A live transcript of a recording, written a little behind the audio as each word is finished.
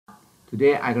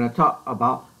Today I'm going to talk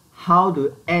about how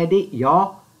to edit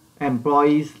your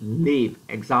employee's leave.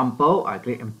 Example, I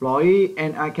click employee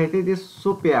and I can click this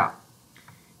superior.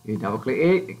 You double click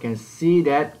it, you can see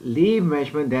that leave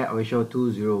management there will show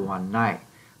 2019.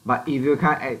 But if you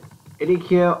can't edit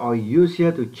here or use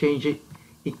here to change it,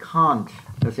 it can't.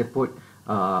 Let's say put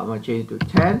I'm going to change it to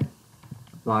 10,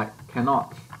 apply,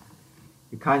 cannot.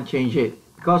 You can't change it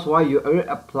because why, you already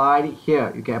applied it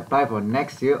here. You can apply for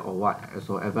next year or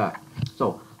whatsoever.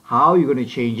 So how you going to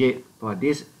change it for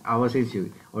this hour since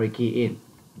you already key in?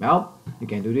 Well, you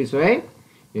can do this way.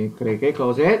 You can click it,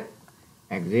 close it,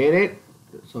 exit it.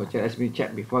 So let me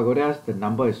check before I go there. The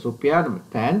number is superior, number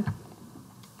 10.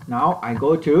 Now I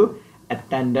go to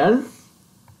attendance,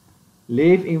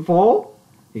 leave info.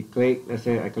 You click, let's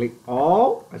say I click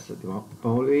all. I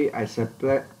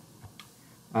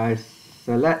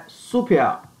select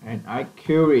superior and I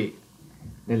query.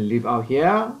 Then leave out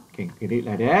here. You can click it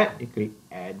like that. You click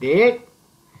edit.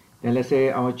 Then let's say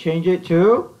I will change it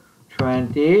to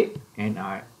 20 and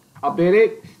I update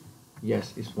it.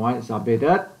 Yes, it's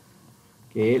updated.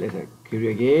 Okay, let's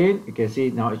query again. You can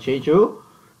see now it changed to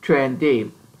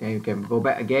 20. Then you can go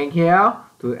back again here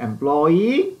to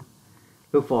employee,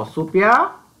 look for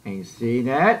superior, and you see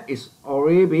that it's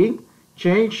already been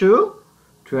changed to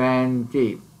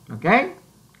 20. Okay,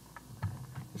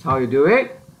 that's how you do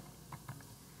it.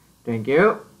 Thank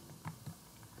you.